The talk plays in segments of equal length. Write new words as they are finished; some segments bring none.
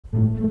Okay,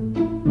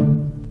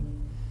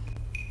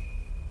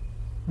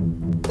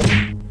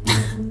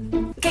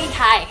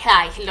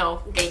 hi,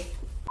 hello, okay.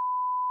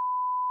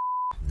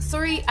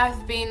 Sorry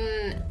I've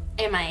been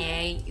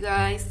MIA, you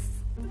guys.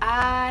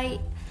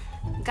 I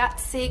got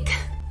sick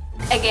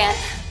again,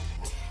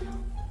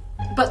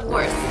 but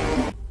worse.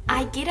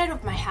 I get out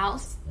of my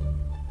house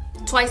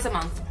twice a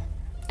month,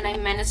 and I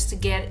managed to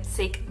get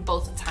sick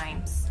both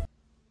times.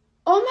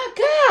 Oh my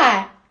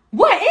god!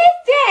 What is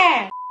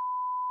that?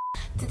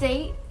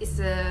 Today is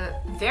a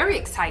very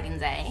exciting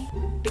day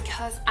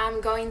because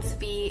I'm going to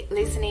be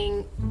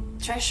listening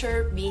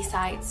Treasure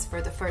B-sides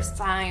for the first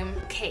time.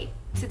 Okay,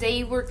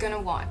 today we're gonna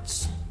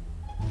watch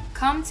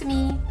Come to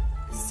Me,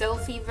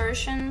 Selfie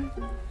version,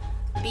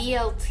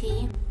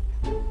 B.L.T.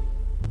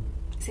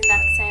 Isn't that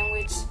a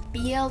sandwich?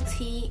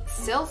 B.L.T.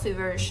 selfie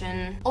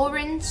version,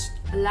 Orange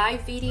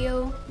live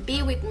video,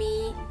 Be With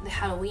Me, the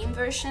Halloween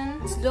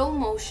version, Slow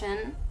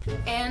Motion,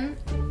 and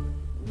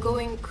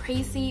Going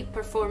Crazy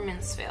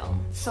performance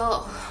film.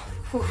 So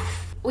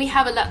we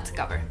have a lot to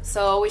cover,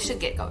 so we should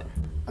get going.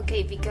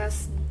 Okay,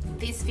 because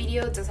this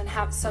video doesn't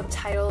have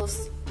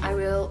subtitles, I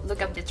will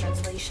look up the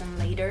translation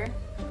later.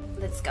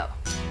 Let's go.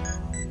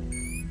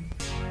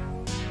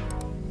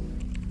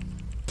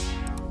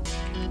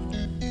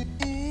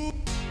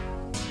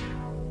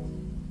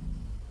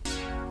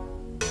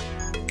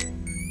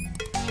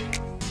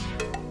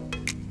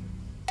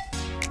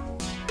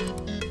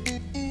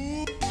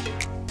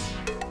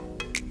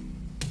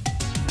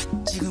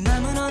 지금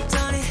마음은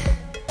어떠니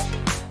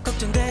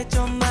걱정돼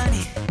좀 많이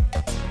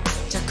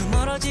자꾸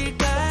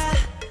멀어질까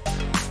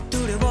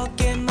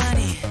두려웠게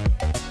많이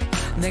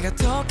내가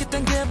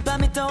톡했던 그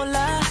밤이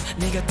떠올라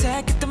네가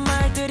택했던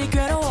말들이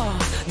괴로워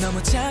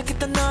너무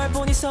착했던 널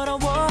보니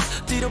서러워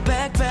뒤로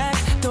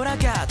백백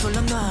돌아가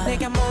돌려놔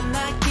내가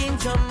못났긴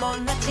좀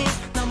못났지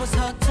너무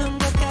서툰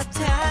것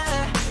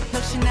같아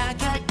역시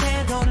나갈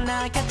때도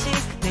나같이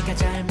내가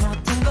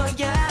잘못한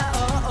거야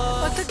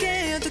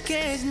어떻게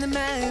내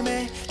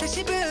마음에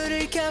다시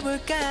불을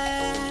켜볼까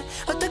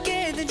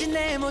어떻게든지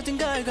내 모든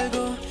걸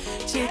걸고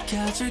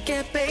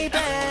지켜줄게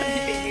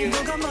baby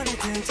누가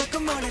뭐래든 자꾸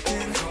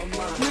뭐래든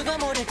누가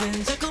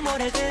뭐래든 자꾸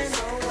뭐래든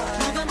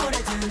누가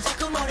뭐래든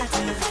자꾸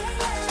뭐래든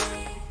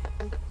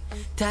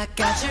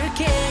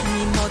닦아줄게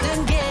네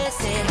모든 게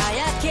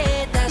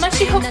새하얗게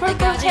다시 빛날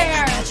때까지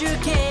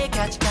가줄게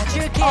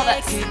가줄게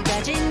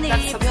끝까지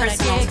네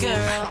변할게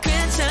girl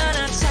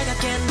괜찮아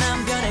차갑게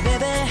난 변해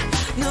baby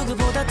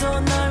누구보다도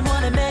널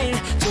원해 매일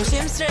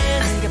조심스레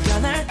네가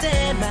변할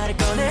때 말을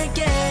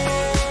꺼낼게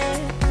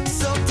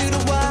쏙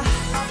들어와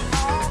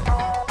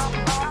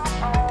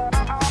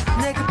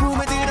내 그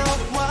품에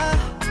들어와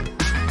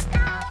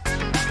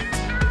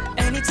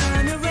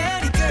Anytime you're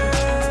ready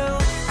girl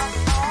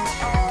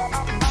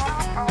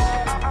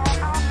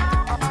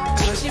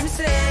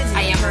조심스레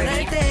네가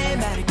변할 때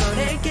말을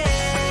꺼낼게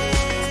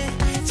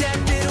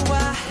잘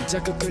들어와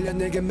자꾸 끌려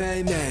내게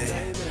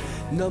매일매일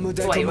너무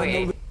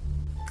달콤한 너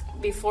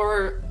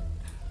Before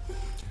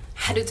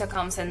Haruta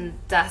comes and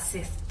does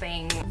his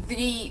thing,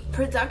 the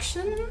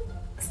production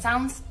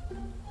sounds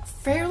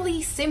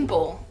fairly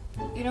simple.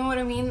 You know what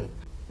I mean?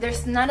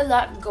 There's not a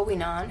lot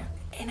going on,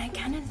 and I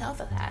kind of love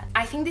that.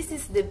 I think this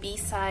is the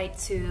B-side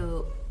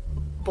to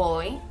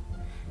Boy,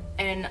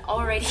 and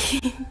already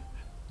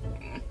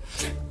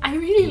I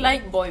really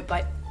like Boy,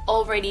 but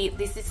already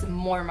this is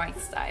more my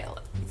style.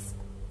 It's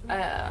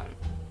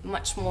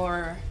much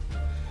more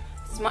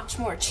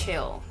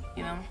chill,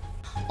 you know.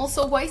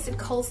 Also, why is it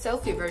called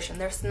selfie version?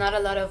 There's not a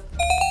lot of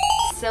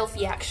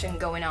selfie action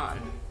going on.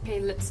 Okay,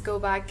 let's go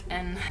back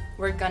and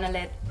we're gonna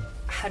let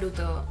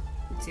Haruto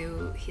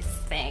do his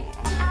thing.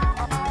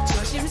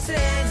 What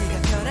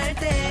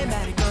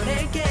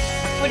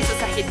is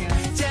Sasaki doing?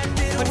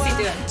 What is he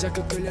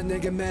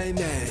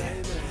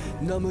doing?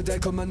 너무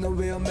달콤한 너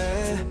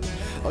위험해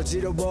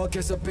어지러워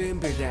계속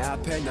빈빌 내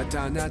앞에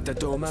나타났다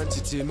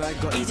도망치지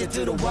말고 이제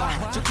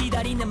들어와 저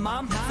기다리는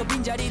맘 또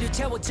빈자리를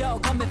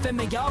채워줘 Come and fill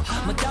me up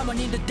뭐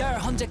담아니들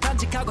혼자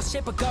간직하고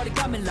싶어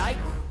거리감이 like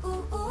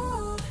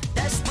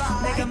That's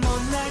right 내가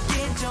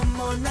못났긴 좀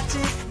못났지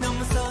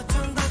너무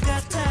서툰 것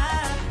같아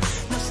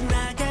너시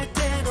나갈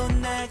때도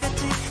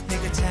나갔지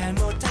내가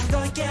잘못한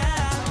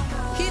거야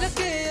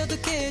이렇게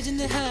어둑해진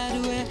내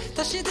하루에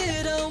다시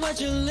들어와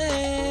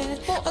줄래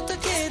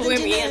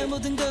어떻게든지 내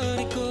모든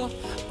걸 잊고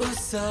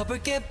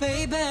웃어볼게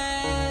baby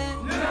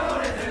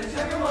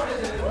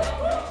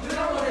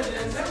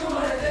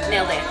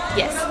Nailed it.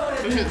 Yes.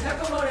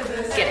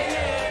 Get it.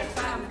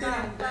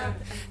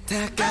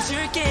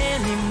 닦아줄게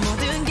네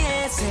모든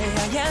게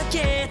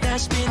새하얗게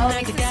다시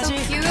빛날 때까지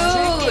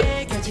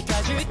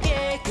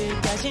가줄게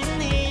끝까지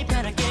네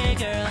변할게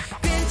girl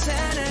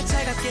괜찮아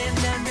차갑게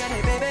난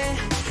변해 baby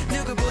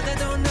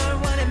누구보다도 널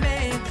원해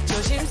매일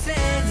조심세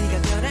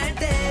네가 변할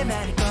때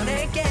말을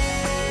꺼낼게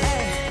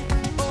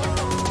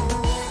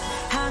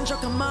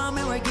한적한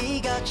마음에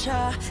활기가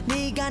차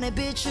네가 내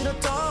빛으로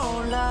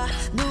떠올라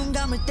눈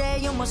감을 때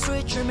you're my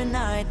sweet dream at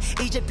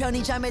night 이제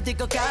편히 잠에 들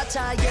것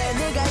같아 yeah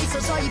내가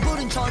있어서 이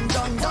부른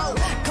천정도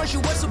Cause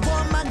you were so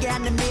warm 게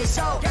않는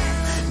미소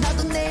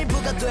나도 내일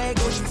부가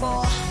되고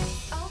싶어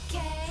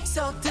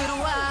속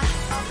들어와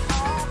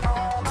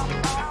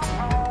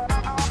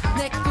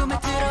내 꿈에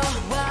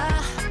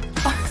들어와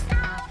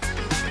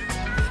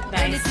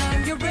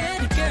Anytime you're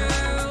ready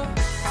girl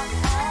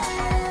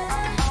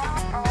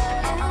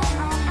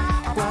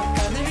꽉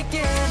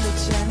안을게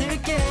놓지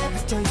않을게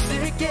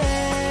붙어있을게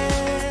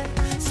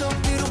속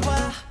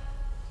들어와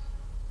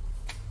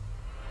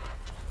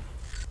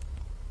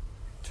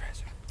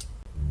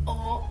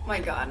Oh my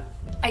god.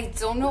 I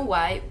don't know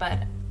why, but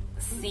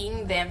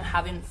seeing them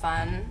having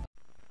fun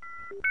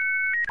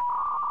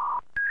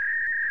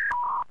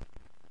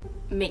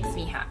makes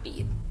me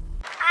happy.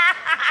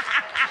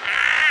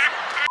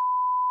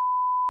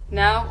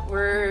 Now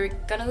we're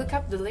gonna look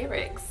up the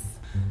lyrics.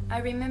 I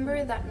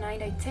remember that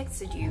night I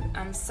texted you.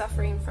 I'm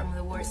suffering from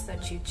the words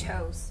that you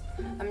chose.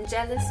 I'm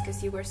jealous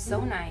because you were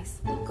so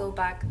nice. Go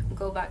back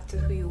to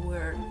who you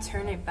were.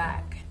 Turn it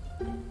back.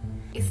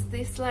 Is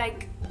this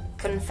like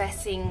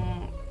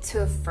confessing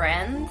to a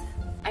friend?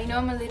 I know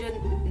I'm a little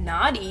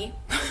naughty.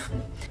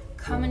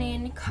 Come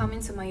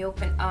into my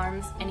open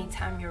arms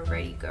anytime you're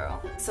ready,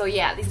 girl. So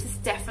yeah, this is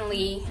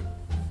definitely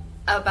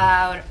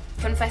about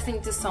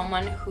confessing to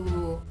someone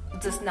who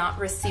does not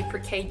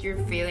reciprocate your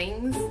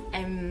feelings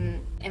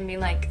and be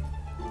like,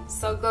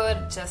 so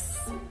good, just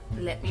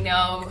let me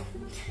know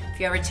if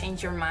you ever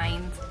change your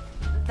mind.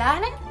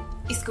 That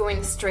is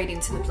going straight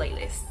into the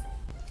playlist.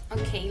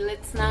 Okay,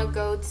 let's now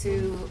go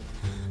to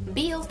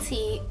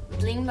B.L.T,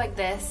 Bling Like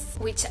This,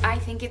 which I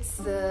think it's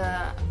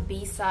the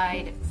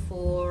B-side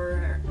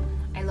for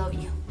I Love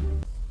You.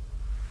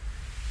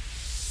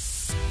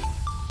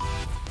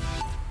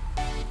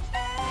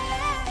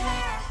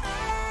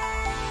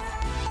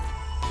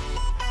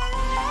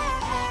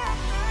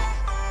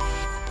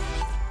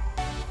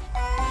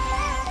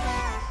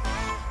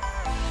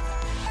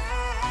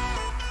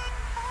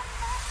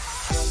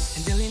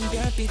 흔들린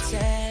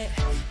별빛에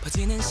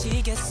퍼지는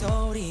시계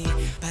소리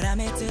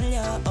바람에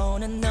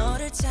들려오는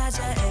너를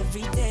찾아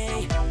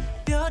everyday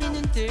별이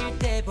눈 뜰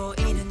때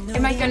보이는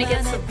Am I gonna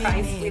get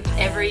surprised with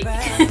every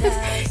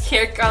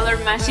hair color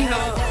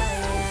Mashiro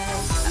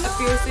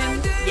appears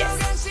in? Yes.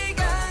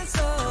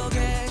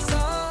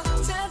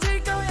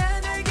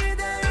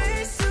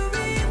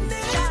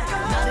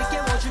 나를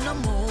깨워주는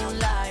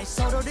moonlight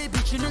서로를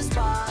비추는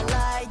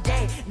spotlight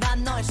yeah,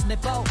 난 너의 손에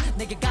보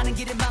내게 가는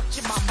길을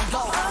막지 마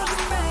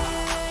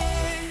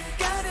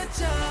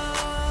가려져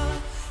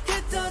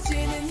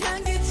흩어지는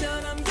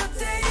향기처럼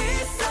곁에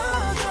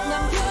있어도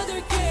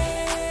남겨둘게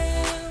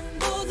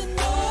모든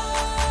널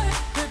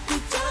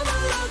별빛처럼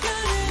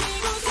흘러가는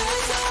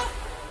이곳에서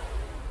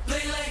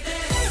Play like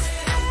this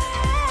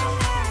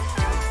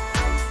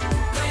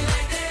Play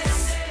like this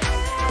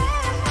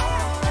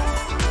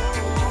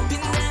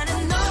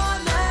빛나는 너와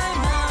나의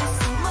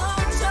마음속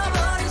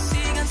멈춰버린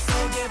시간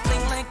속에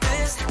Bling like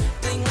this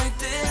Bling like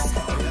this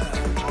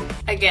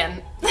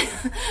Again,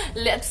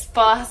 let's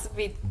pause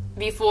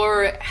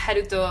before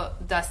Haruto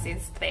does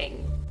his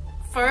thing.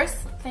 First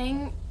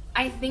thing,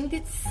 I think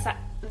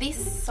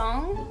this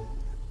song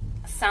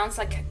sounds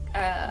like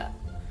a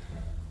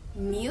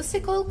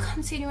musical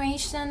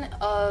continuation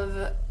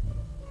of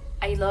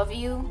I Love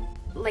You.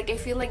 Like, I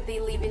feel like they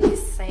live in the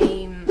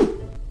same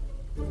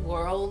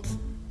world,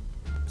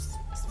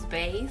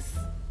 space.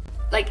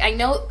 Like, I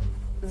know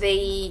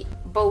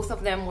both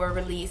of them were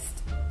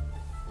released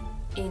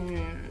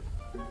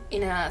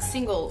in a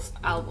singles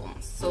album,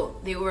 so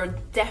they were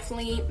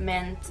definitely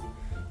meant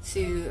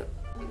to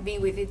be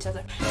with each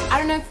other. I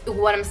don't know if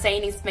what I'm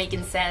saying is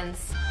making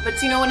sense,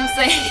 but you know what I'm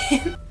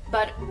saying?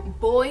 But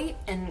Boy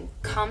and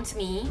Come to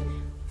Me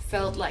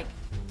felt like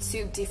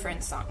two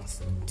different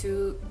songs,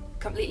 two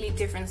completely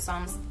different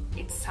songs.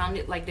 It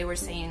sounded like they were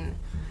saying,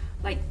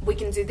 like, we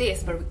can do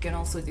this, but we can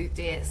also do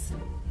this.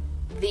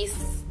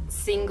 This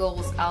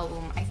singles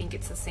album, I think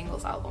it's a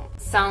singles album,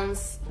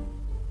 sounds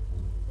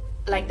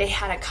like they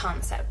had a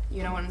concept,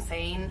 you know what I'm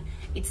saying?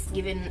 It's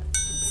given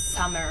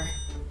summer,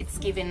 it's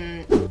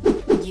given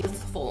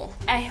youthful.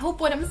 I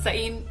hope what I'm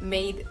saying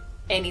made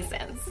any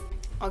sense.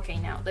 Okay,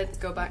 now let's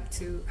go back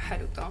to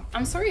Haruto.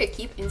 I'm sorry I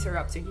keep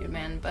interrupting you,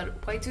 man,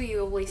 but why do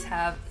you always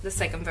have the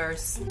second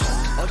verse?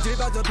 어딜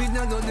봐도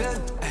빛나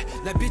너는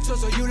날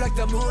비춰서 you like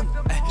the moon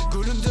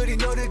구름들이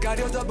너를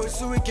가려다 볼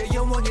수 있게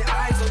영원히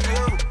eyes on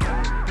you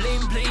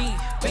Bling bling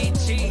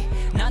빛이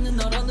나는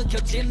너로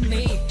느껴진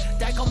me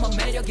달콤한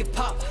매력이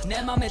pop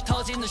내 맘에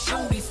터지는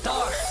shooting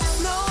star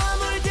너와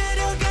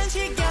물들여간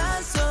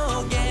시간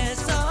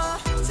속에서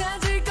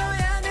찾을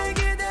거야 늘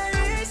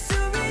기다릴 수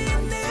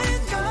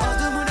있는 걸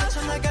어둠을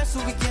헤쳐나갈 수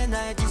있게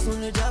나의 두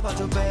손을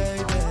잡아줘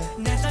baby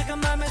내 작은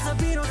맘에서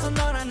비로소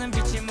너라는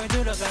빛이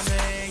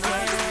물들어가네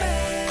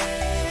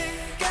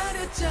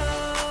가려져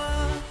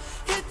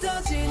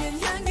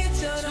흩어지는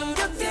향기처럼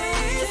곁에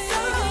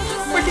있어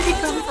Where did he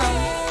come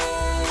from?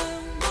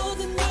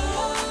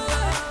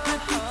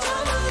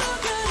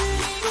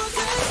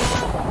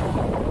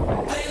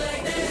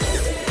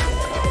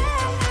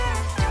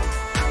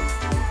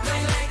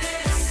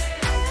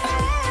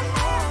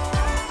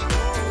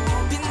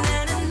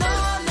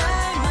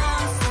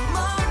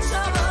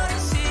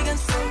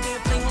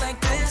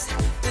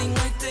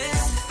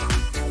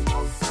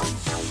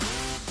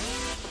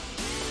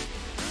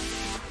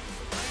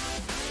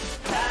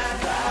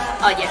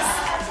 Oh yes,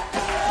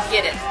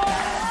 get it.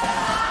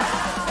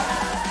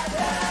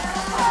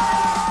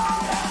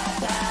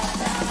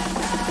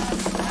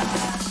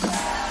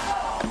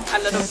 A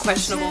lot of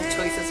questionable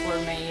choices were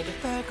made.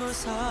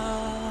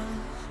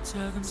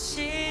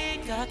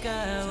 조금씩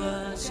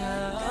가까워져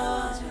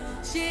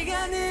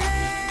시간을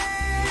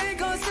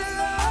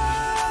거슬러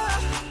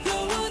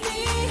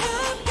영원히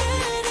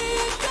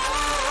함께니까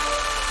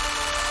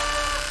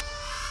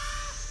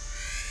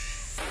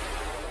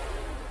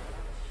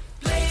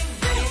Bling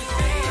bling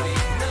baby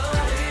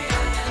너를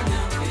향한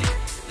눈빛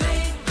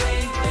Bling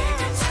bling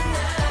baby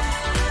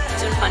tonight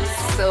Junhan is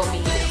so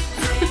mean.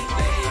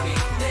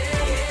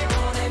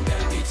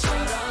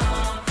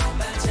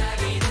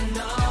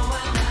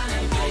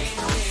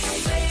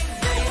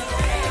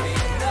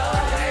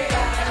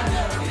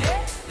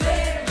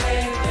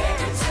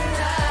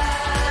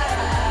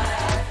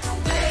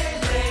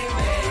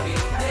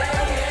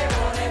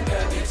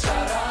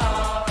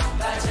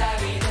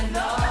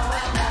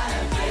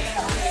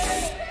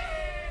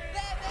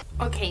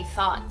 Okay,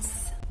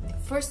 thoughts.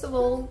 First of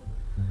all,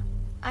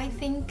 I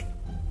think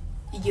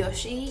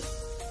Yoshi,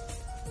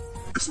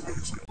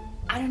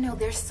 I don't know,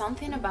 there's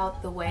something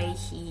about the way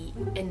he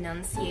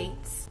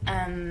enunciates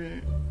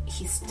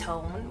his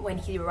tone when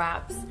he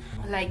raps.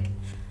 Like,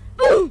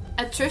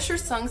 a Treasure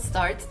song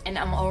starts and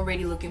I'm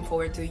already looking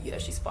forward to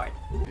Yoshi's part.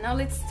 Now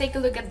let's take a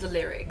look at the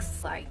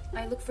lyrics. Like,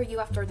 I look for you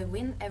after the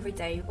wind every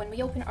day. When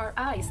we open our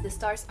eyes, the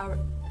stars are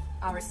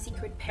our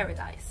secret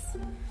paradise.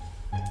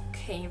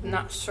 Okay, I'm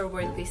not sure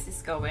where this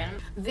is going.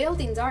 Veiled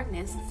in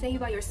darkness, stay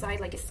by your side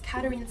like a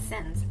scattering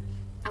scent.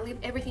 I leave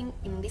everything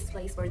in this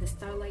place where the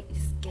starlight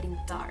is getting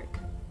dark.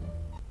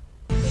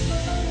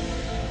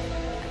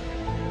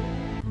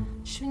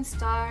 Shooting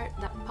star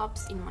that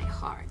pops in my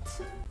heart.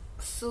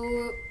 So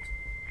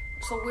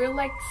we're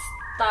like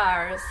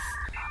stars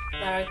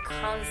that are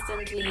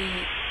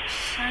constantly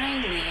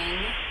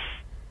shining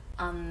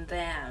on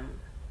them.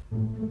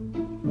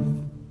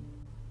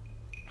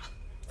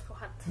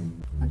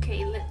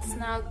 Okay, let's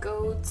now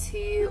go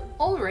to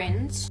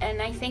Orange,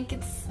 and I think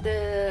it's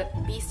the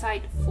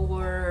B-side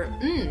for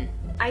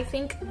I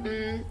think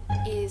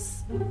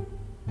is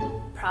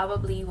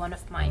probably one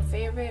of my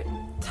favorite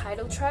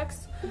title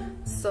tracks,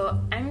 so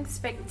I'm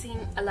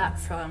expecting a lot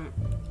from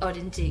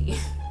Orange.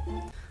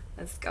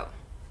 Let's go.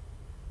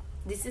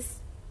 This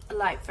is a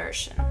live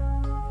version.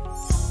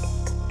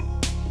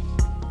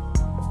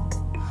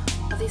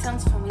 Oh, this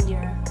sounds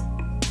familiar.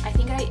 I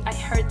think I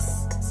heard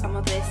some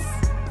of this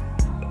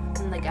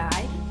in the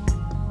guide.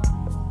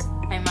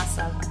 I must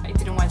have. I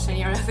didn't watch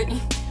any of it.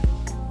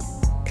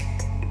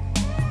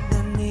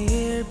 난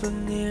네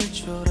 1분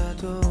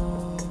 1초라도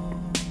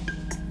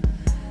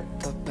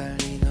더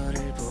빨리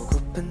너를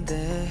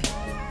보고픈데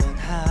넌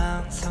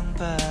항상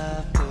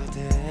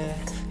바쁘대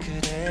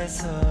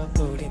그래서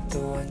우린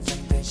또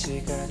한정된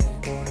시간을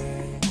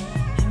보내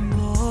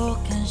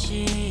행복한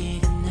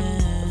시간은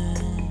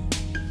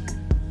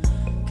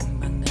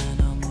금방 가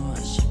너무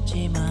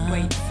아쉽지만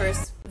Wait,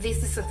 first,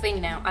 this is a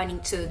thing now I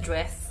need to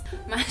address.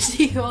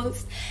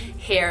 Mashiho's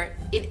hair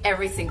in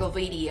every single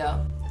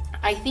video.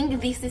 I think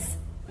this is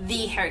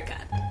the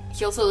haircut.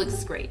 He also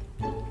looks great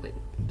with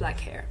black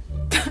hair.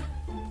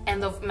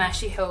 End of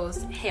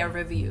Mashiho's hair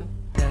review.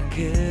 난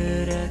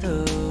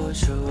그래도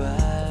좋아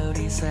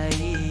우리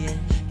사이엔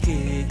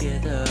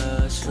그게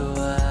더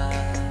좋아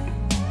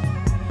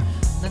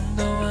난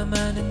너와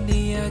많은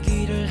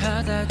이야기를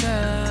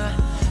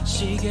하다가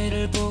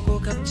시계를 보고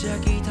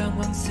갑자기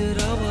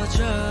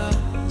당황스러워져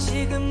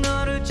지금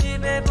너를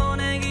집에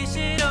보내기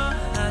싫어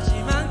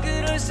하지만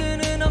그럴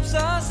수는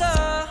없어서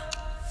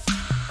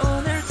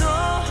오늘도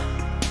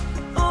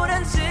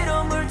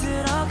오렌지로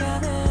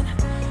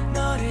물들어가는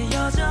너를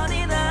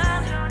여전히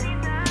난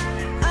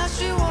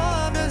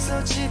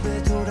아쉬워하면서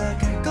집에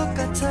돌아갈 것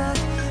같아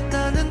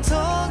나는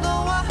더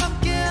너와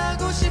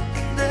함께하고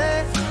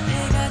싶은데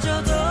해가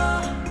져도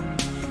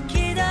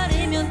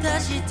기다리면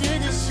다시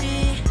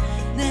뜨듯이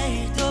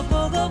내일 또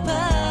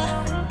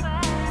보고파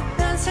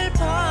난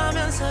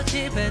슬퍼하면서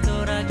집에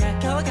돌아갈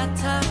것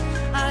같아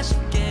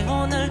아쉽게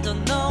오늘도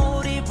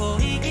노을이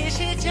보이기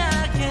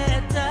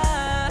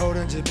시작했다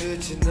오렌지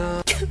빛이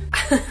나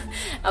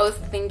I was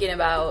thinking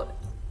about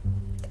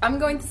I'm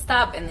going to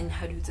stop and then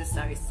Haruto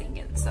started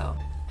singing, so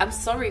I'm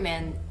sorry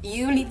man,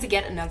 you need to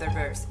get another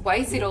verse. Why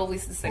is it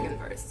always the second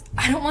verse?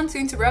 I don't want to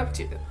interrupt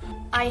you.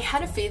 I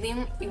had a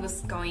feeling it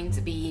was going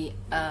to be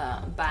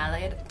a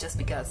ballad just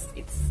because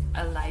it's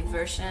a live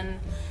version,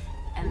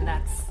 and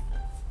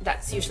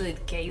that's usually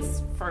the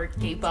case for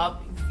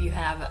K-pop. If you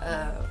have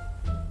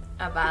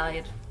a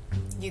ballad,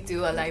 you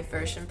do a live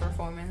version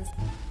performance.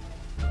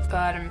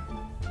 But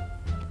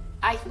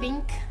I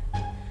think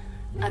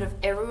out of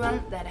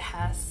everyone that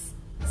has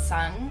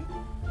sung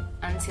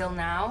until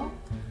now,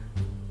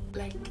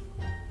 like,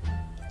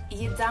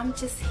 Yedam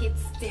just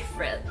hits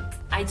different.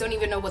 I don't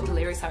even know what the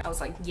lyrics are. I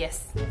was like,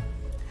 yes,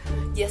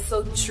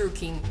 so true,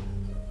 King.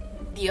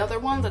 The other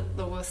one that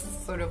was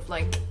sort of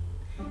like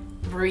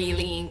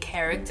really in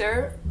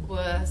character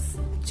was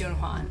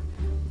Junhwan.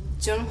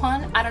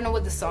 Junhwan, I don't know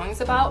what the song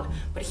is about,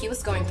 but he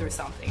was going through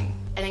something.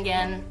 And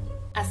again,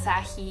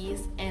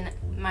 Asahi's and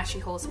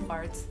Mashiho's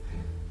parts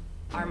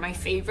are my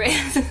favorite.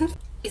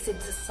 Is it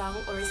the song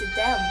or is it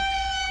them?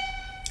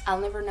 I'll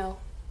never know.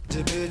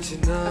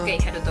 Okay,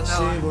 head to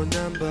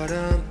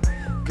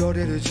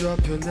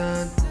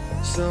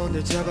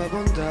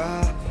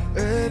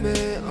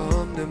의미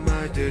없는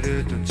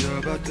말들을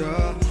던져봐도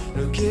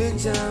넌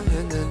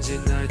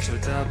긴장했는지 날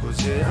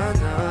쳐다보지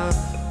않아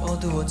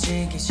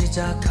어두워지기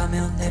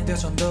시작하면 내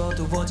표정도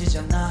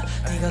어두워지잖아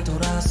네가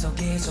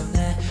돌아서기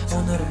전에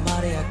오늘은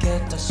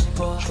말해야겠다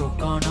싶어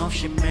조건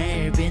없이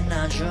매일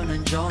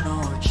빛나주는 저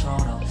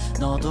노을처럼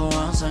너도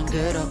항상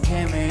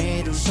그렇게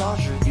매일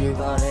웃어주길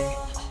바래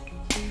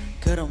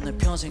그럼 내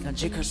평생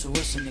간직할 수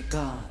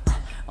있으니까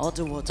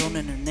어두워도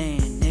내 눈에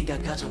네가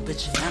가장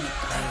빛이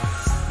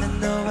나니까 난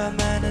너와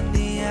많은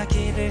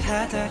이야기를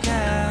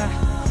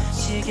하다가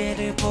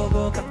시계를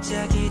보고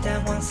갑자기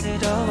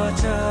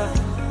당황스러워져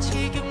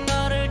지금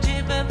너를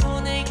집에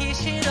보내기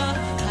싫어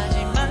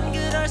하지만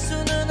그럴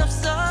수는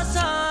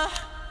없어서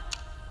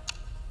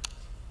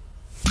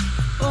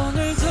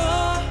오늘도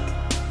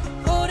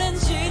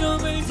오렌지로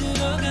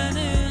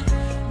물들어가는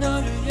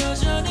너를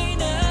여전히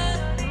난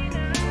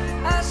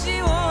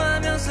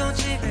아쉬워하면서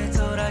집에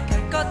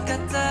돌아갈 것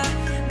같아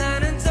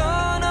나는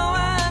더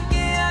너와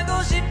함께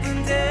하고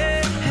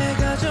싶은데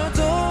해가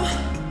져도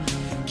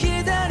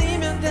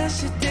기다리면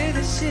다시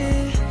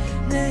뜨듯이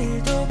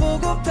내일도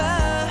보고파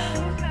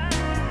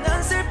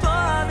난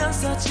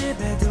슬퍼하면서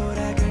집에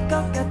돌아갈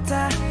것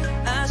같아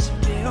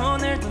아쉽게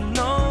오늘도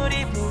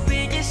노을이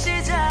보이기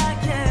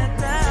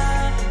시작했다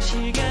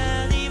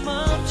시간이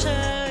멈춰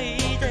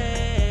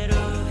이대로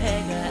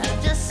해가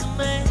안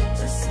졌으면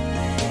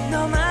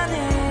너만의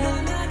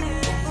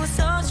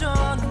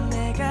웃어줘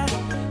내가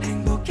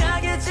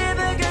행복하게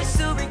집에 갈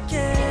수 있게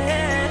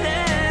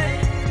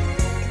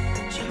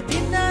저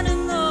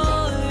빛나는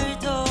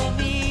노을도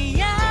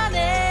미안해하잖아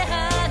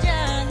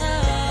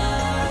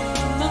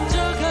먼저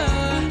가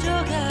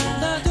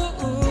나도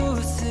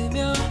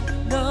웃으며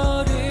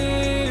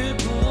너를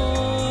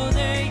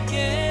보낼게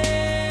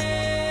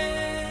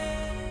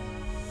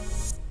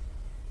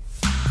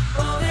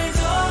오늘도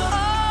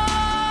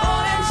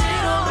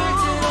오렌지로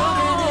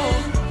물들어가는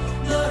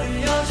너를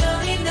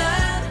여전히 난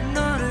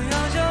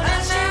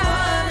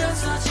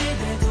아쉬워하면서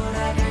집에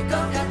돌아갈 것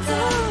같아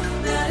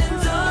나는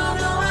더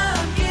너와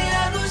함께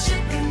하고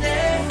싶은데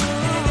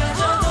해가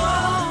져도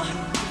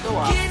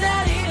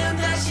기다리면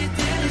다시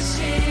뜨듯이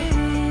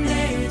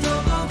내일도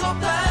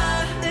보고파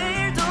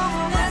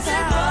난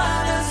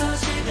슬퍼하면서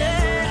집에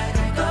돌아갈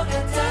것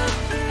같아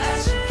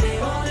아쉽게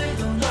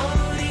오늘도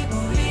노을이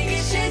보이기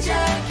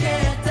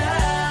시작했다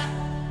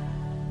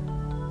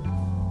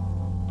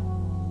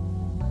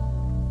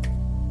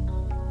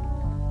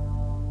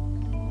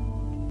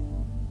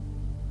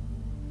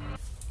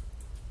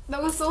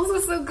That was also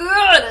so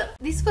good!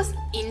 This was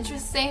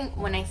interesting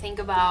when I think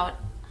about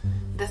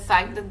the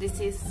fact that this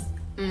is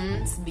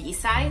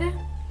B-side.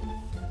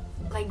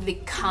 Like the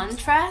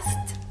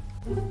contrast.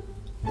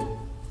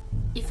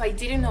 If I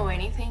didn't know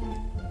anything,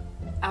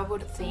 I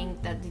would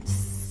think that this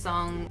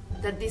song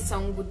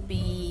would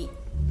be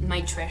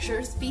my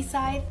Treasure's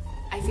B-side.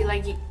 I feel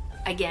like it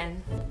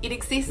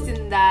exists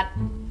in that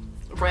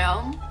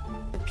realm.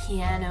 The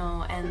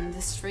piano and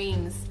the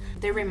strings,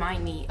 they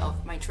remind me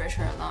of my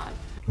Treasure a lot.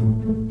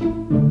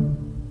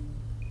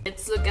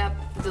 Let's look up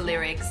the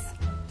lyrics.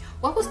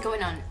 What was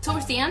going on?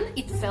 Towards the end,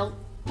 it felt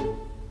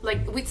like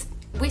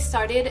we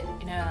started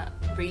in a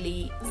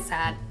really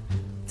sad,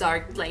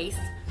 dark place,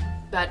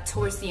 but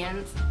towards the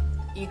end,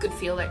 you could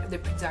feel like the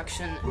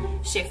production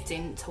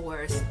shifting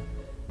towards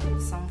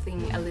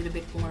something a little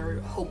bit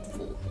more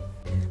hopeful.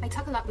 I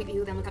talk a lot with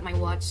you, then look at my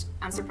watch.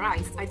 I'm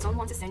surprised. I don't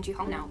want to send you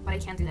home now, but I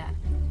can't do that.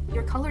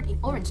 You're colored in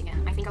orange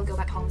again. I think I'll go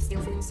back home,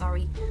 still feeling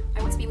sorry.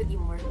 I want to be with you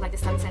more, like the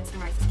sun sets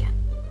and rises again.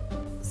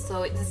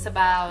 So it's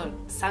about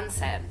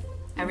sunset.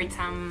 Every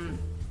time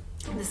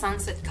the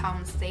sunset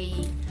comes,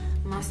 they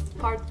must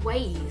part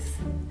ways.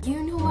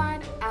 You know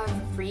what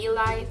I've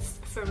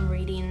realized from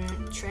reading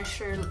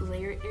Treasure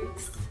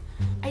lyrics?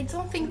 I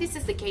don't think this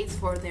is the case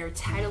for their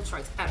title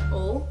tracks at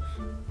all,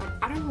 but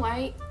I don't know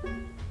why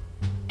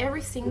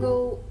every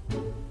single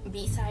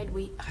B-side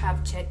we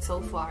have checked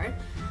so far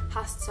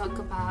has talked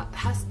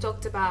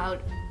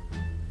about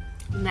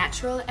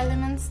natural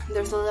elements.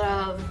 There's a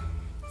lot of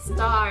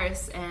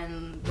stars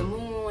and the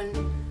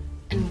moon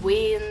and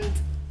wind,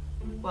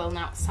 well,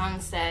 now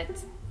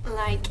sunset.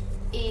 Like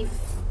if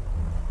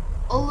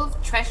all of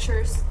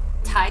Treasure's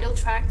title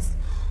tracks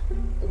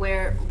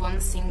were one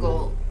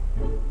single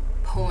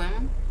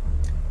poem,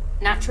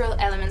 natural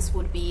elements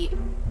would be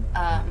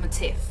a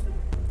motif,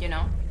 you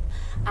know?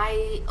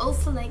 I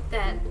also like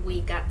that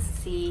we got to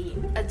see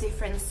a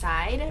different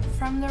side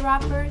from the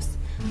rappers,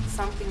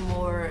 something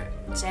more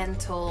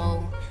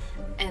gentle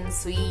and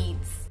sweet,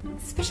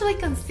 especially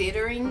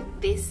considering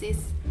this is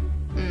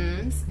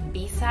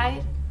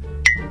B-side.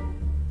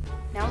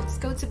 Now let's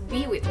go to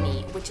Be With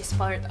Me, which is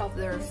part of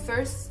their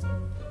first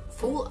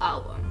full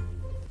album.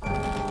 Here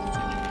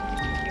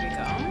we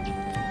go.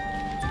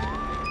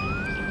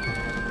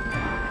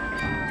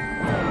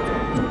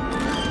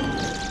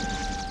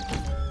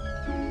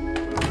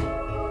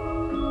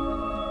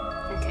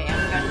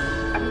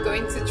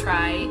 going to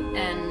try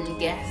and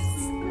guess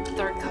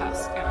their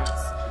costumes.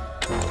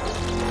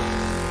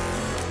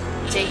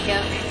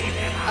 Jacob,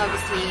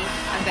 obviously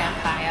a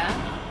vampire.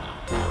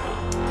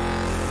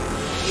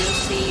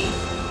 Yoshi,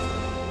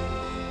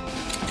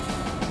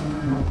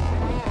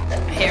 a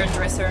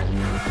hairdresser.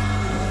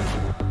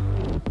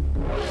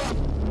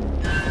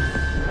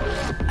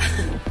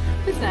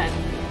 Who's that?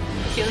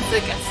 Kills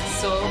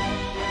against soul.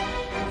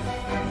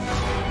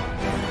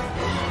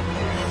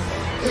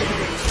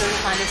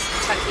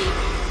 Chucky.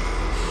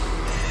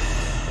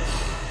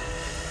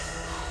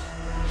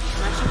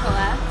 Marshall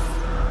collapse.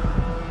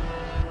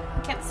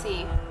 Can't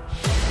see.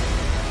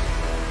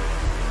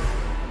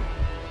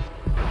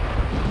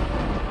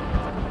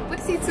 What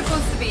is he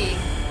supposed to be?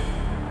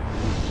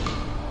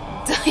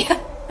 Daya,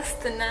 that's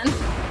the nun.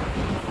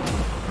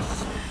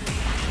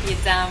 You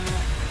dumb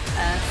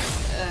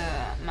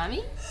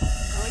mummy?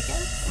 Oh, I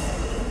guess.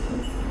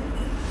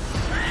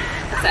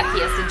 That's that he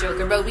has the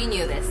Joker, but we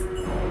knew this.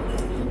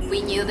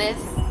 We knew this.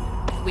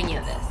 We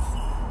knew this.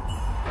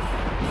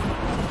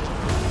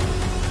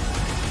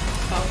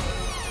 Oh.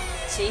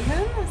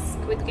 Ji-hoon, a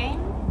Squid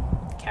Game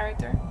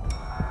character.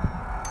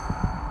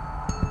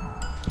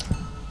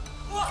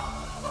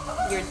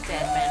 You're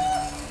dead, man.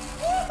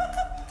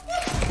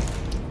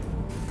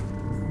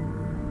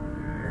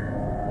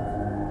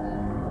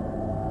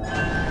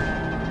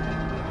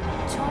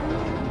 Chon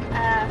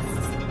as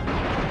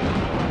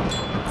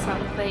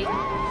something.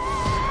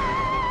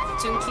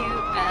 Junkyu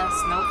as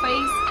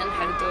Snowface and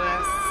Haruto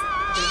as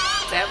the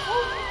devil?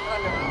 I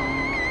don't know.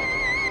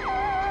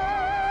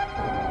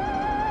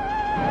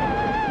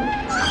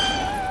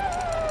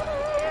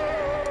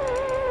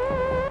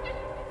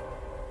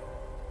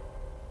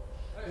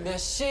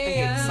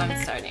 Okay, the song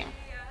is starting.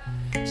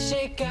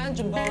 시간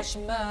좀 보지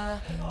마.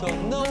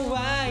 Don't know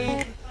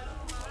why.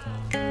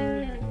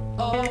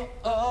 Oh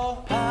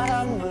oh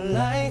바람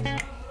moonlight.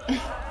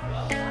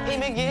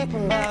 이미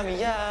깊은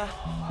밤이야.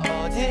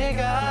 어딜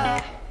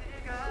가?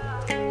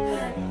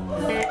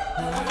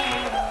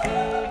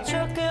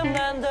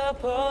 조금만 더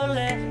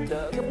볼래.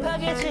 더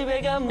급하게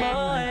집에 가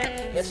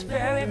뭐해? It's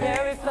very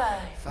very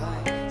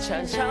fine.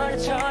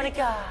 천천히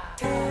가.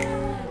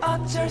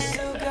 어쩔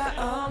수가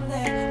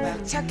없네.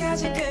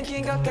 막차까지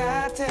끊긴 것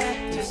같아.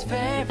 Just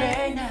very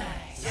very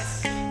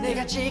nice.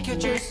 내가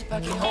지켜줄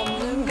수밖에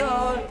없는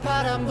걸.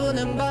 바람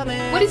부는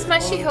밤에. What is my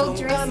She-Hulk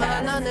dress?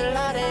 하늘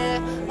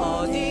아래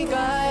어디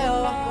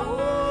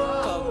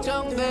가요?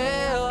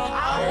 걱정돼요.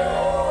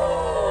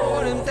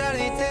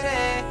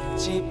 보름달이들의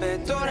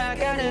집에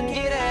돌아가는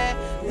길에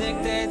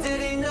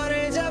늑대들이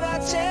너를 잡아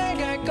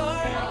채갈걸.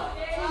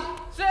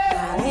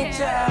 난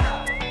있자.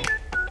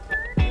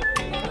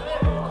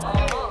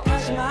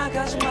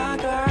 가지마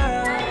girl.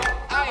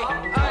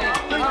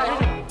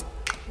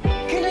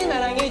 그냥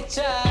나랑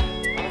있자.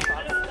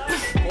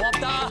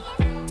 고맙다.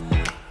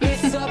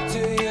 It's up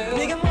to you.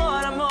 네가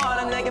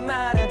뭐라 내게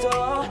말해도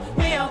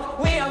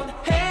위험해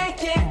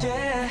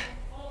yeah.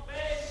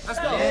 Let's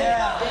go.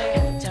 Yeah.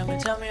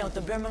 잠을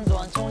어떤 별명도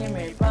안 통해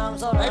매일 밤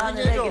서로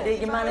하늘에게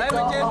되기만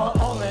했어.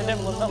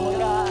 오늘은 못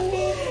넘어가.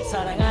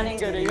 사랑 아닌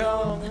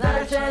그리움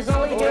나를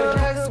최소히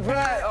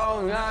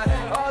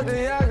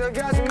어디야도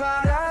가지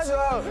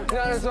말아줘.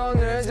 나는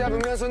손을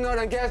잡으면서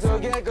너랑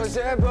계속 있고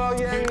싶어.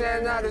 내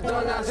나를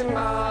떠나지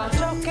마.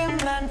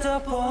 조금만 더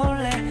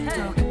볼래.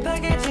 더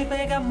급하게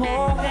집에 가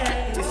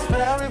뭐해? It's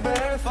very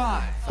very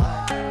fine.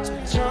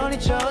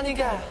 천천히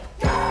가.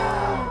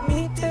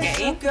 밑에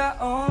수가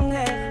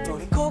없네.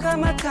 우리 코가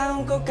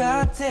막아온 것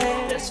같아.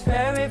 That's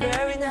very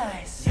very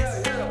nice.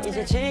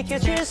 이제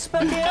지켜줄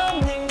수밖에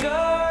없는 걸.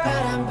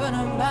 바람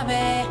부는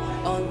밤에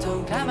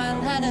온통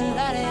까만 하늘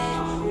아래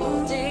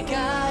어딜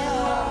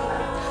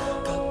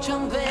가요?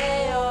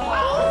 걱정돼요.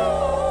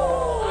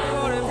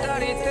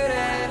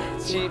 보름달이들의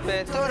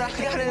집에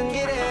돌아가는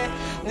길에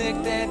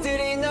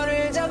늑대들이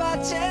너를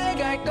잡아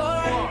채갈걸.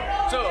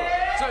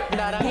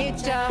 나랑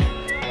있자.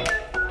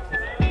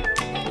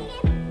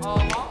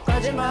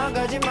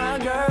 가지마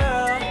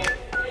girl.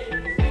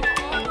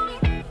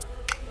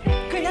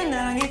 그냥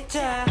나랑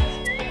있자.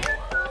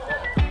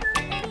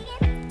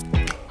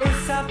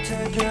 It's up to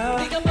you.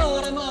 네가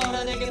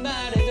뭐라 내게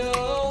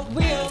말해도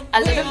A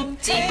little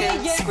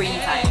Ji-hoon screen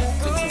time,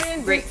 which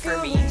is great for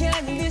me. As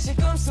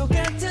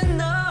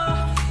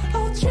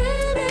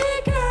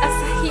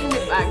he in the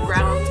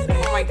background,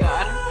 oh my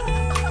god.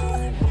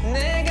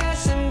 내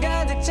가슴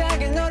가득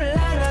차게 너를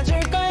안아줄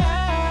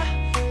거야.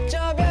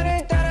 저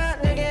별을 따라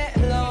내게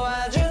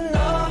놓아준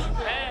너.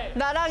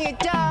 나랑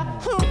있자.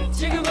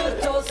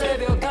 지금부터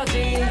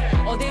새벽까지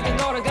어디든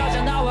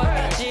걸어가자 나와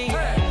같이.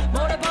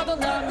 뭐래 봐도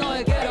난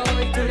너에게로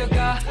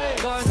이끌려가.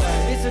 걸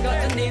미술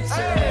같은 입술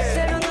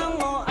새로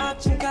넘어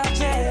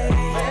아침까지.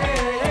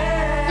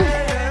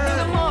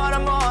 누가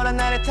뭐라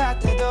나를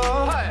탓해도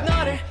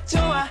너를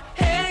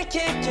좋아해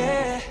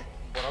yeah.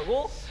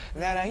 뭐라고?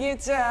 나랑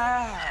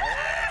있자.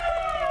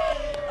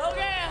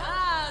 오케이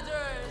하나 둘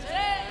셋.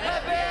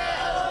 해피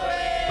할로윈.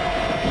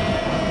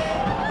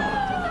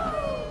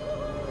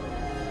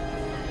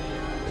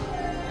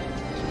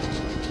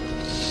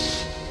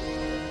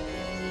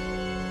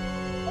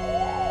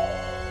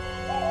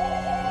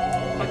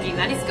 Okay,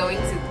 that is going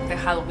to the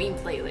Halloween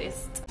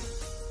playlist.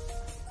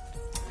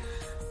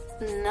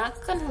 Not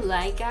gonna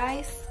lie,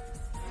 guys,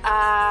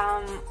 I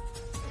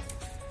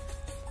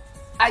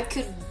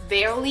could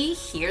barely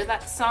hear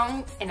that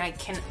song and I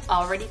can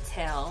already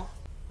tell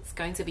it's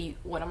going to be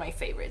one of my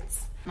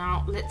favorites.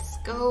 Now let's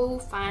go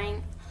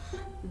find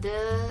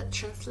the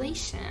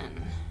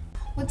translation.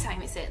 What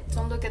time is it?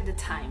 Don't look at the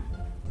time.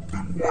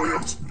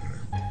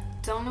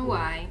 Don't know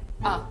why.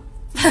 Oh,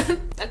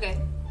 okay.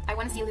 I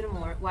want to see a little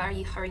more. Why are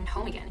you hurrying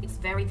home again? It's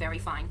very, very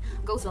fine.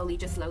 Go slowly,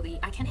 just slowly.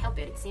 I can't help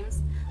it. It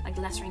seems like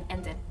the last train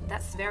ended.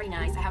 That's very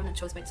nice. I have no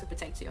choice but to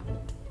protect you.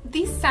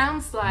 This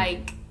sounds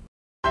like...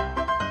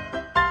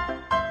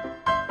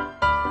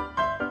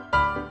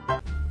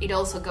 It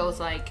also goes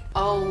like,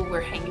 oh,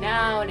 we're hanging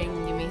out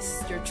and you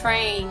missed your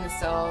train,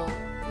 so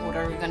what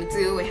are we gonna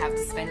do? We have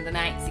to spend the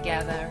night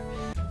together.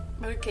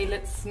 Okay,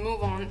 let's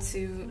move on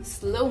to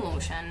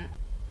Slowmotion.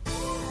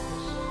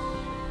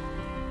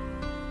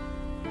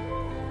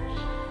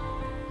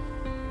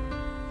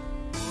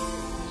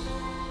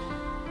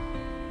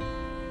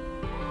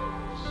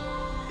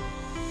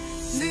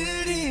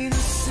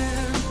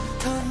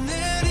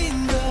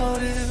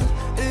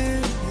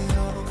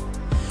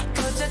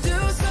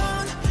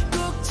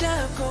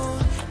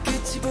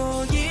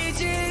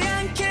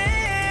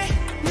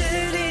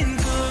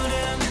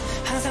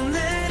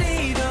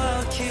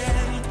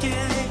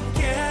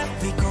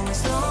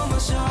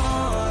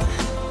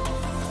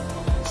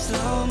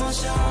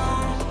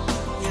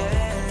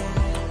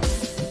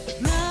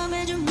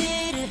 마음의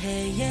준비를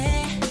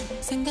해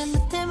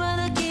생각날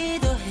때마다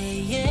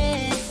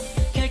기도해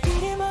갈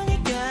길이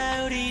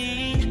머니까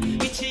우린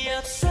끝이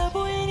없어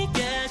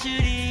보이니까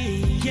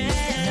줄이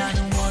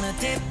나는 wanna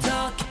deep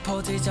talk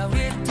깊어지자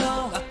윗도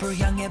앞을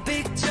향해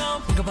big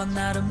jump 이거 봐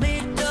나를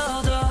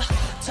믿어도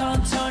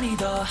천천히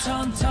더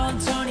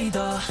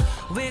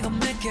We gon'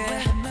 make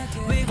it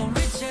We gon'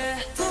 reach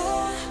it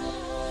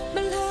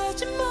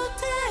말하지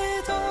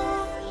못해도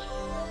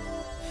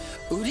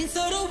우린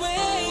서로의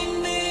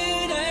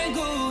힘을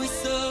알고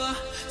있어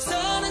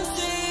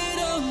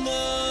사랑스러운 너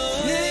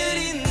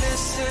느린 내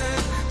숨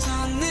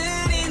더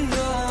느린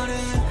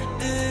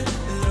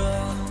걸음으로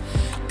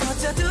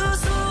걷자 두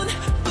손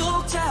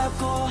꼭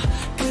잡고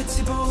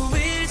끝이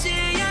보이지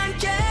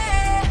않게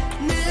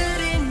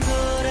느린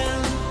걸음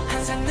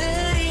항상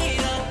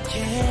느리게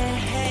yeah.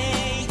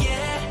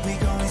 We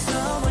going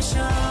slow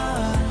motion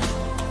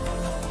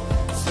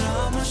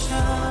Slow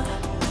motion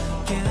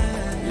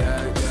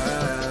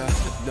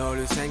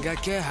너를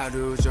생각해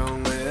하루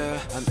종일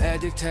I'm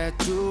addicted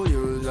to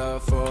your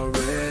love for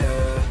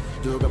real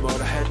누가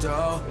뭐라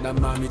해도 난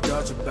맘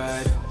믿어줘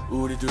babe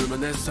우리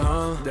둘만의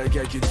성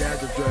내게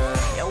기대도 돼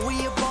Yeah we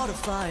a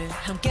butterfly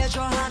함께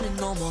저 하늘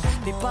넘어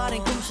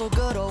빛바랜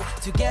꿈속으로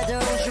Together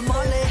우주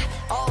멀리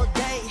all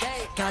day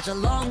가자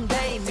long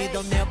day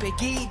믿어 내 옆에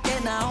기대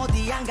나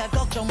어디 안 가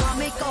걱정만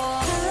믿고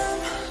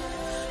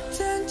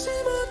참지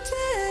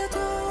못해도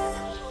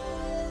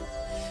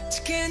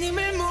지킨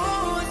힘을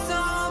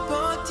모아서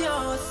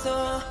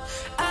버텨서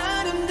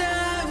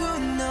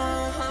아름다운 너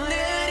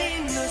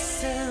느린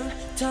웃음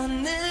더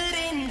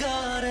느린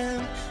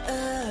걸음으로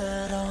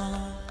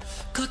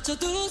걷자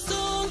두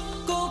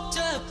손 꼭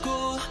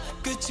잡고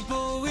끝이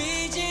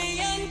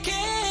보이지 않게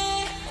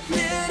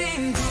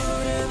느린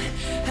구름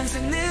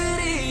항상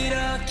느리게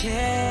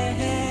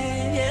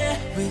yeah.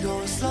 We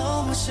go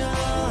slow motion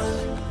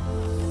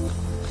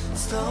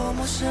Slow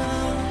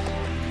motion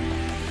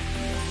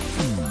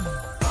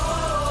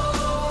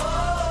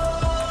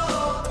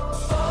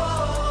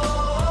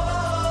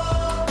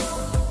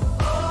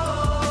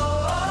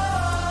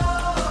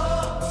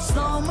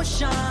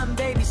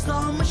baby,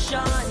 slow motion,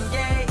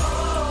 yeah.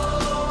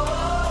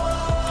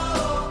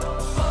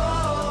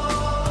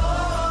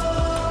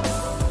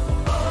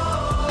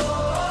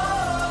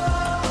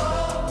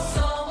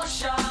 Slow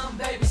motion,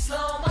 baby,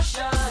 slow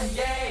motion,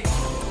 yeah.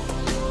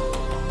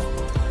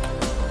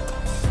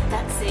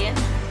 That's it.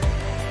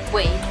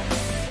 Wait,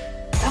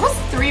 that was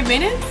 3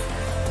 minutes?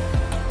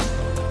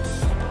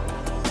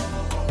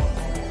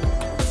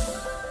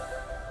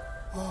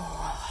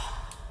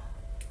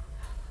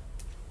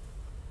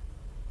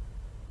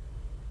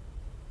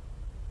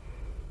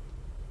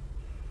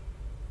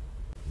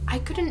 I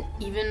couldn't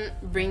even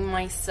bring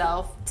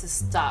myself to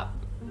stop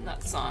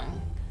that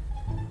song.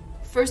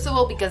 First of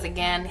all, because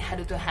again,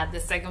 Haruto had the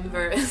second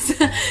verse,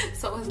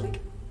 so I was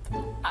like,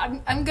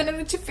 I'm gonna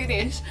let you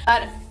finish.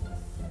 But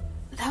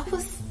that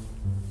was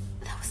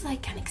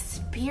like an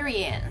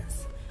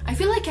experience. I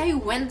feel like I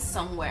went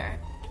somewhere.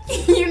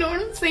 You know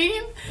what I'm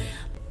saying?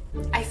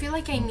 I feel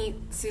like I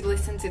need to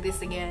listen to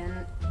this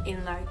again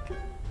in like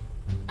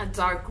a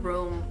dark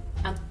room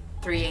at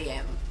 3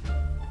 AM.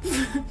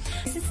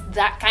 This is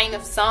that kind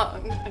of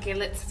song. Okay,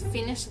 let's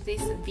finish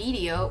this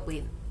video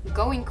with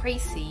Going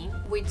Crazy,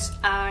 which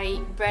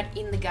I read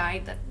in the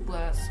guide that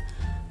was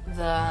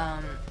the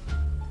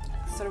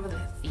sort of the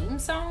theme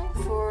song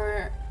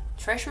for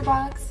Treasure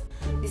Box.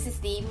 This is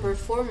the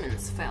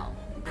performance film.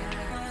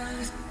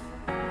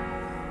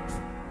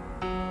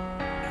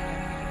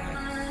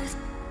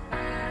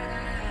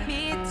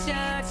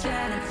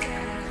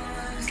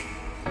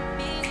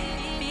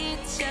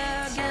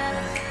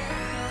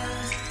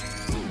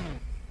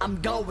 I'm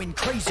going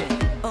crazy.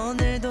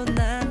 오늘도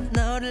난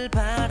너를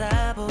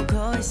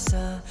바라보고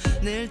있어.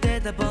 늘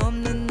대답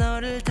없는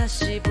너를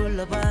다시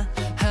불러봐.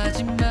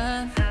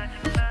 하지만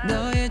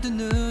너의 두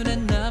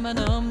눈엔 나만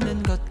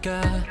없는 것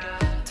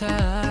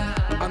같아.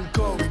 I'm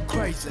going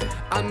crazy.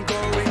 I'm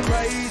going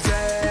crazy.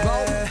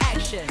 Roll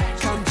action.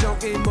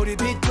 감정이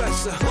몰입이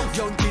됐어.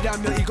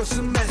 연기라면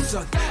이것은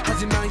맨선.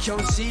 하지만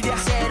현실이야.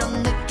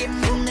 새로운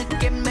느낌이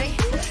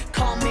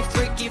Call me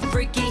freaky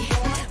freaky.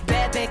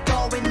 Baby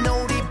going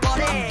naughty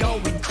body. I'm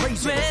going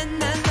crazy. 왜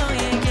난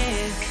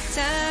너에게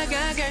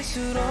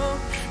다가갈수록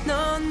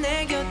넌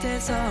내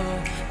곁에서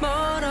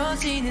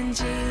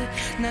멀어지는지.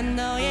 난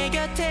너의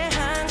곁에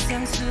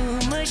항상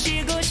숨을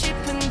쉬고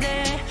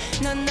싶은데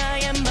넌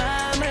나의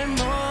맘을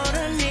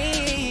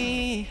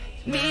모르니.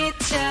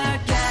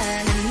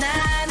 미쳐가는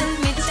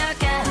나는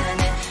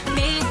미쳐가네.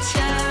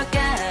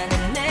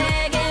 미쳐가는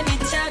내게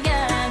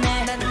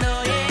미쳐가네. 난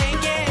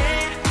너에게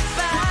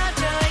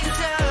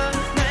빠져있어.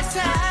 널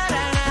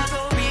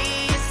사랑하고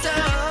있어.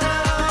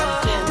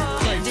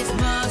 This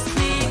must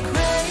be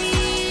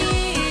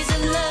crazy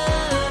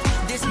love.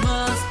 This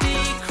must be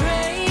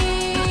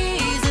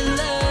crazy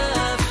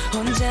love.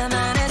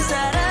 혼자만의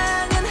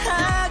사랑은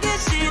하기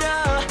싫어.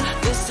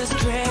 This is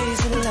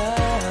crazy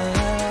love.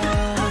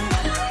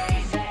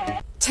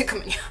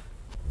 잠깐만요.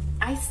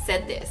 I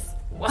said this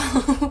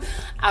while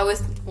I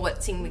was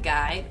watching the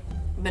guide,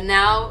 but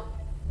now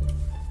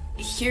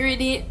hearing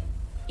it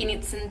in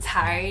its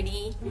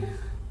entirety,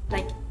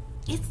 like,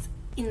 it's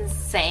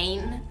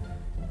insane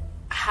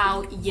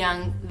how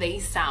young they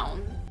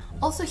sound.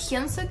 Also,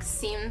 Hyunsuk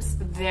seems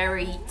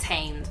very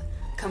tamed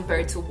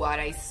compared to what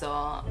I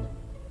saw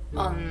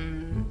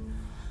on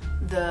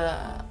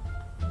the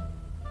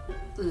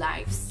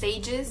live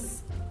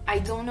stages. I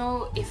don't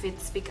know if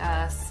it's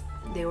because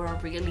they were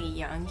really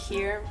young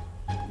here,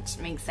 which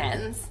makes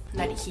sense,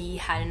 that he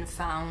hadn't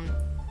found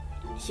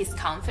his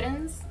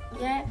confidence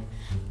yet,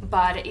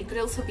 but it could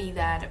also be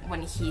that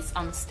when he's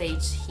on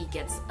stage he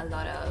gets a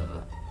lot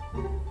of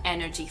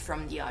energy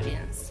from the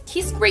audience.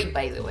 He's great,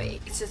 by the way.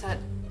 It's just that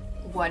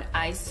what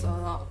I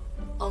saw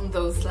on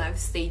those live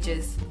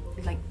stages,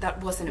 like,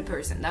 that wasn't a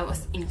person, that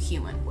was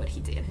inhuman what he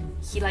did.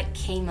 He like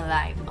came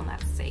alive on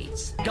that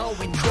stage.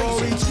 Going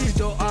crazy.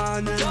 보이지도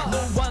않은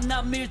너와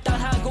나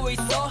밀당하고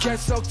있어.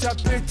 계속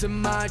잡힐 듯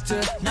말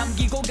듯.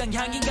 남기고 간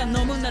향기가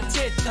너무나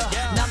짙어.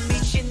 난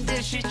미친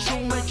듯이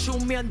춤을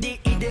추며 네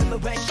이름을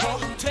외쳐.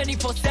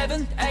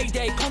 24/7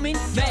 8-day coming.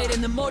 매일은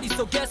내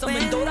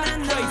머릿속에서만 돌아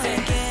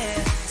crazy.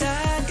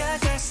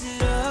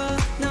 다가갈수록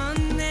넌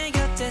내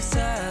곁에서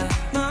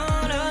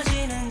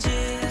멀어지는지.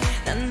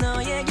 난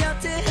너의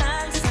곁에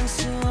항상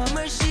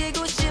숨을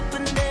쉬고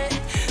싶은데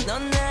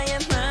넌 나의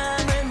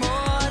맘을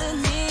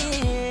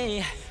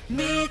모르니.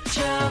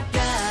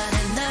 미쳐가네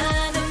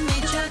나는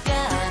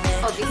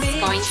미쳐가네. Oh, this is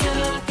going to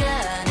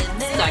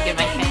be stuck in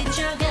my head.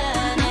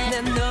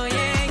 난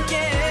너에게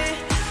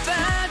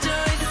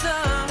빠져있어.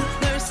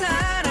 널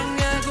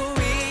사랑하고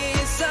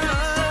있어.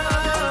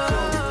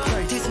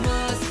 This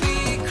must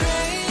be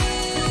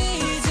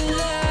crazy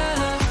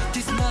love.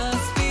 This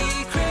must be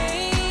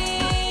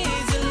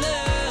crazy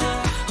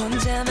love.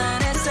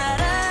 혼자만의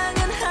사랑은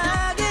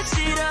하기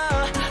싫어.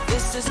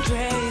 This is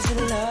crazy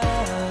love.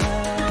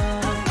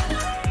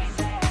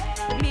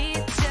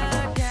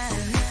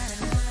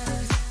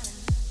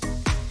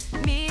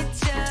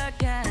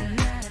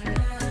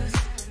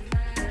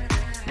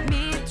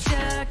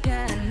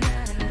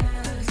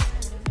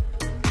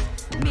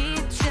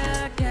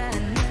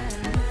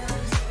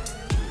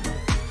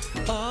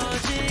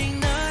 오직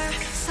널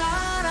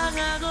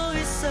사랑하고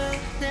있어.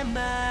 내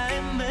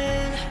마음은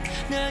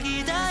널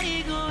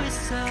기다리고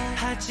있어.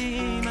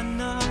 하지만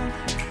넌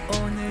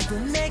오늘도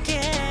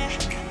내게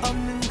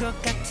없는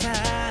것 같아.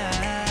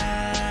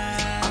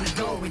 I'm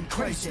going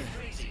crazy.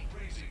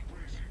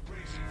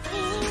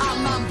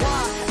 앞만 봐.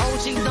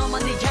 오직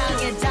너만 내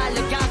향해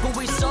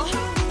달려가고 있어.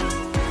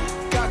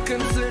 가끔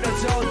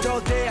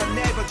쓰러져도 they I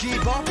never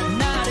give up.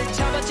 나를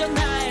잡아줘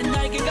나의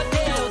날개가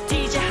되어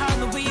DJ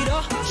하늘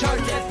위로.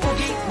 절대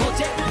포기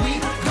못해. We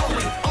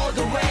going all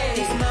the way.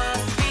 This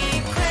must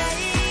be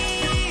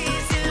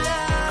crazy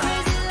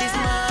love. This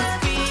must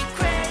be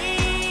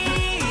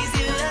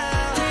crazy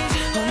love.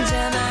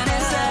 혼자만의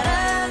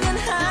사랑은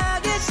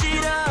하기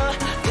싫어.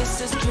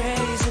 This is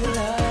crazy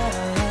love.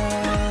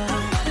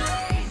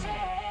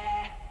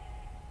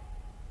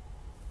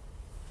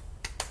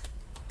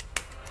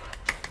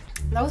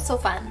 That was so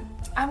fun.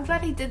 I'm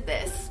glad he did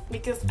this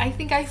because I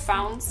think I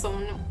found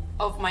some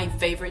of my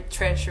favorite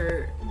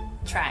treasure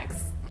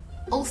tracks.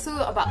 Also,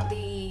 about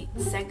the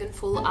second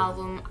full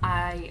album,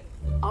 I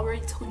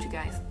already told you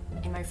guys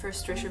in my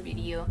first treasure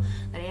video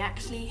that I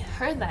actually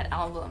heard that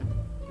album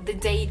the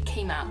day it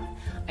came out.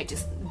 I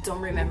just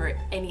don't remember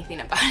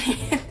anything about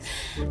it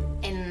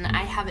and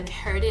I haven't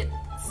heard it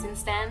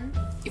since then.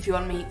 If you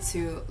want me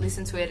to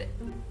listen to it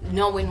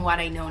knowing what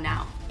I know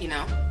now, you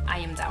know, I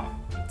am down.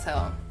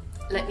 So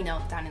let me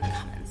know down in the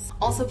comments.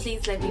 Also,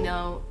 please let me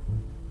know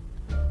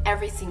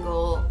every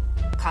single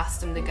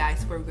costume the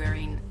guys were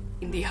wearing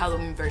in the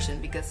Halloween version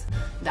because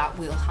that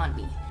will haunt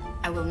me.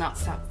 I will not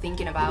stop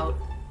thinking about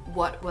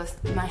what was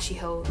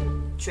Mashiho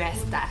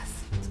dressed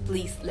as.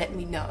 Please let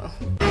me know.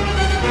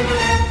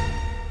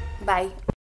 Bye.